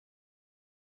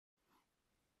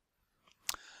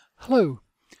Hello.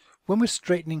 When we're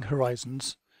straightening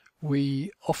horizons,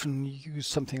 we often use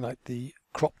something like the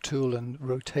crop tool and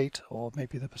rotate, or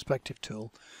maybe the perspective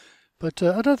tool. But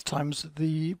at other times,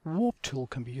 the warp tool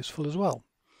can be useful as well.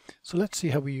 So let's see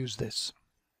how we use this.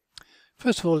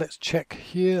 First of all, let's check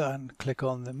here and click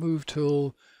on the move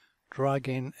tool, drag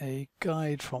in a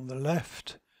guide from the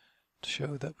left to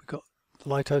show that we've got the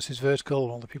lighthouse is vertical,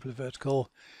 all the people are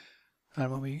vertical.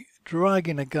 And when we drag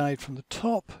in a guide from the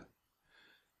top,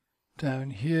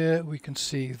 down here we can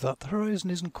see that the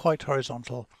horizon isn't quite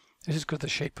horizontal. This is because of the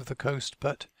shape of the coast,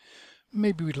 but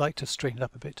maybe we'd like to straighten it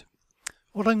up a bit.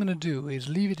 What I'm going to do is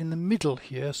leave it in the middle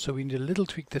here, so we need a little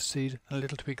tweak this side and a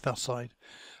little tweak that side,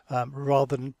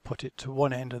 rather than put it to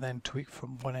one end and then tweak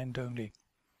from one end only.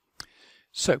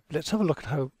 So let's have a look at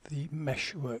how the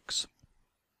mesh works.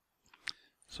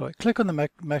 So I click on the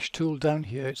mesh tool down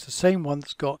here. It's the same one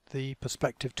that's got the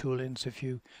perspective tool in, so if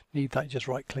you need that, just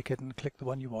right click it and click the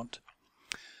one you want.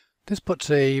 This puts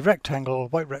a rectangle,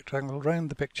 white rectangle, around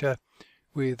the picture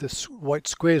with the white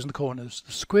squares in the corners.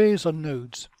 The squares are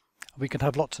nodes. We can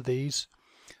have lots of these,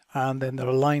 and then there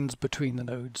are lines between the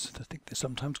nodes. I think they're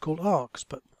sometimes called arcs,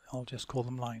 but I'll just call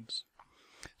them lines.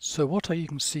 So what you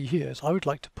can see here is I would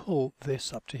like to pull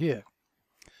this up to here.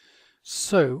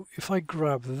 So if I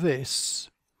grab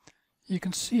this, you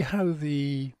can see how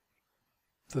the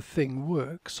thing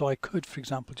works. So I could, for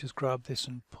example, just grab this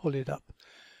and pull it up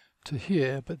to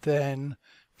here, but then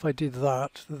if I did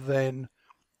that, then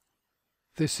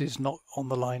this is not on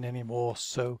the line anymore.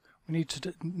 So we need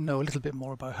to know a little bit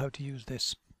more about how to use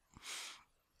this.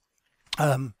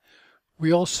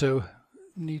 We also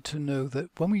need to know that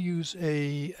when we use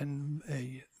a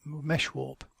mesh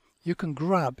warp, you can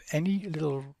grab any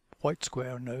little white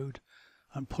square node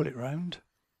and pull it round,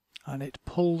 and it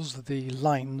pulls the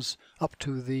lines up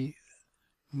to the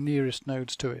nearest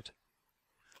nodes to it.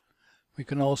 We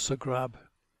can also grab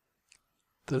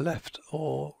the left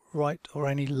or right or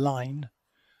any line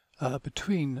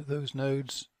between those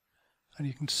nodes, and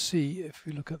you can see, if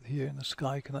we look up here in the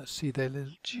sky, you can see they're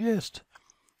just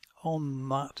on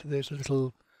that. There's a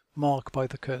little mark by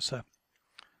the cursor.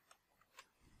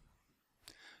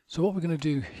 So what we're going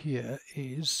to do here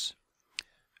is,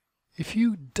 if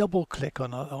you double click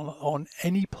on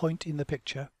any point in the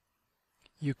picture,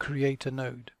 you create a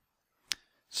node.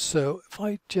 So if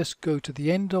I just go to the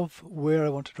end of where I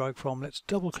want to drag from, let's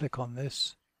double click on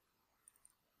this,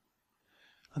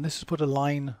 and this has put a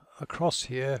line across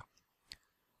here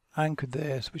anchored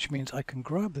there, which means I can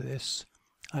grab this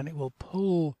and it will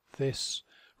pull this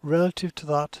relative to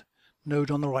that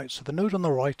node on the right. So the node on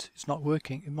the right is not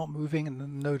working, it's not moving, and the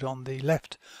node on the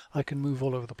left I can move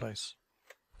all over the place.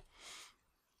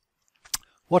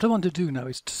 What I want to do now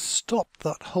is to stop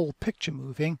that whole picture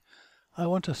moving. I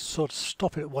want to sort of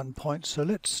stop it at one point, so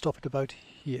let's stop it about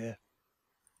here.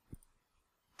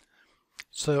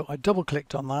 So I double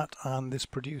clicked on that and this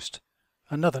produced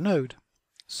another node.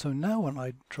 So now when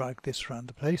I drag this around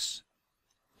the place,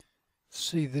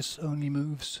 see, this only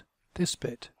moves this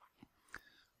bit.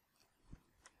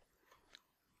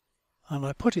 And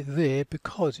I put it there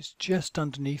because it's just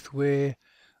underneath where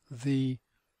the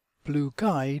blue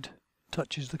guide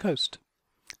touches the coast.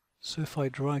 So if I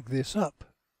drag this up,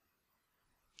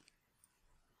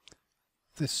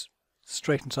 this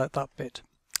straightens out that bit.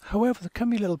 However, there can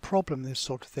be a little problem in this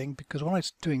sort of thing, because when I'm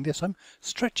doing this, I'm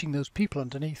stretching those people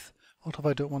underneath. What if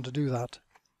I don't want to do that?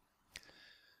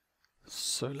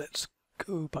 So let's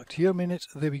go back to here a minute.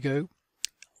 There we go.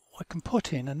 I can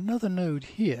put in another node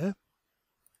here.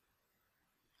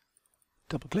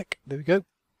 Double click. There we go.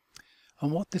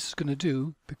 And what this is going to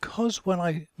do, because when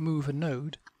I move a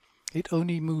node, it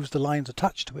only moves the lines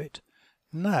attached to it,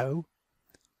 now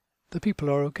the people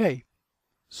are okay.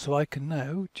 So I can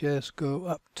now just go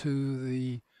up to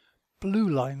the blue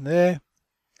line there,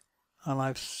 and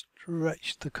I've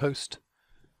stretched the coast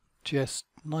just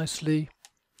nicely.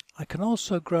 I can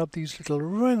also grab these little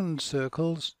round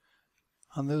circles,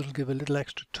 and those will give a little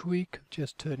extra tweak,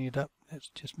 just turning it up. Let's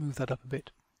just move that up a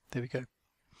bit. There we go.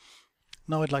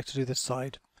 Now I'd like to do this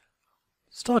side.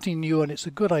 Starting new, and it's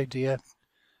a good idea,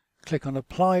 click on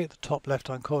apply at the top left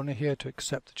hand corner here to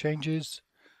accept the changes,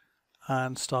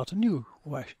 and start a new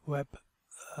web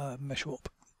mesh warp.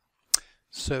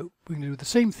 So we can do the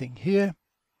same thing here.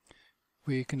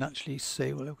 We can actually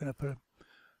say, well, we're going to put a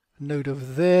node over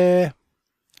there,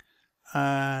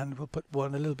 and we'll put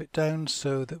one a little bit down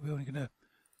so that we're only going to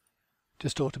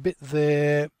distort a bit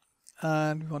there,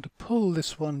 and we want to pull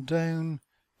this one down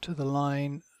to the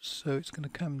line, so it's going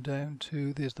to come down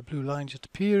to, there's the blue line just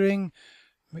appearing.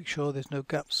 Make sure there's no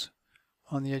gaps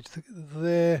on the edge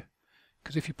there.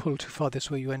 because if you pull too far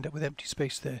this way you end up with empty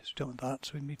space there, so we don't want that,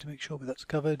 so we need to make sure that's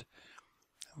covered.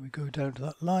 And we go down to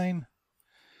that line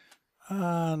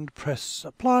and press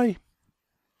apply,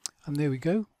 and there we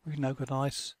go. We've now got a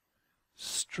nice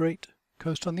straight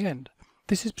coast on the end.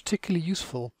 This is particularly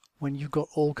useful when you've got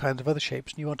all kinds of other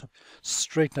shapes and you want to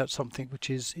straighten out something which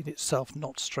is in itself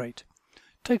not straight.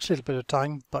 It takes a little bit of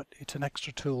time, but it's an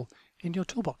extra tool in your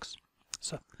toolbox.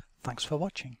 So thanks for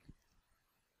watching.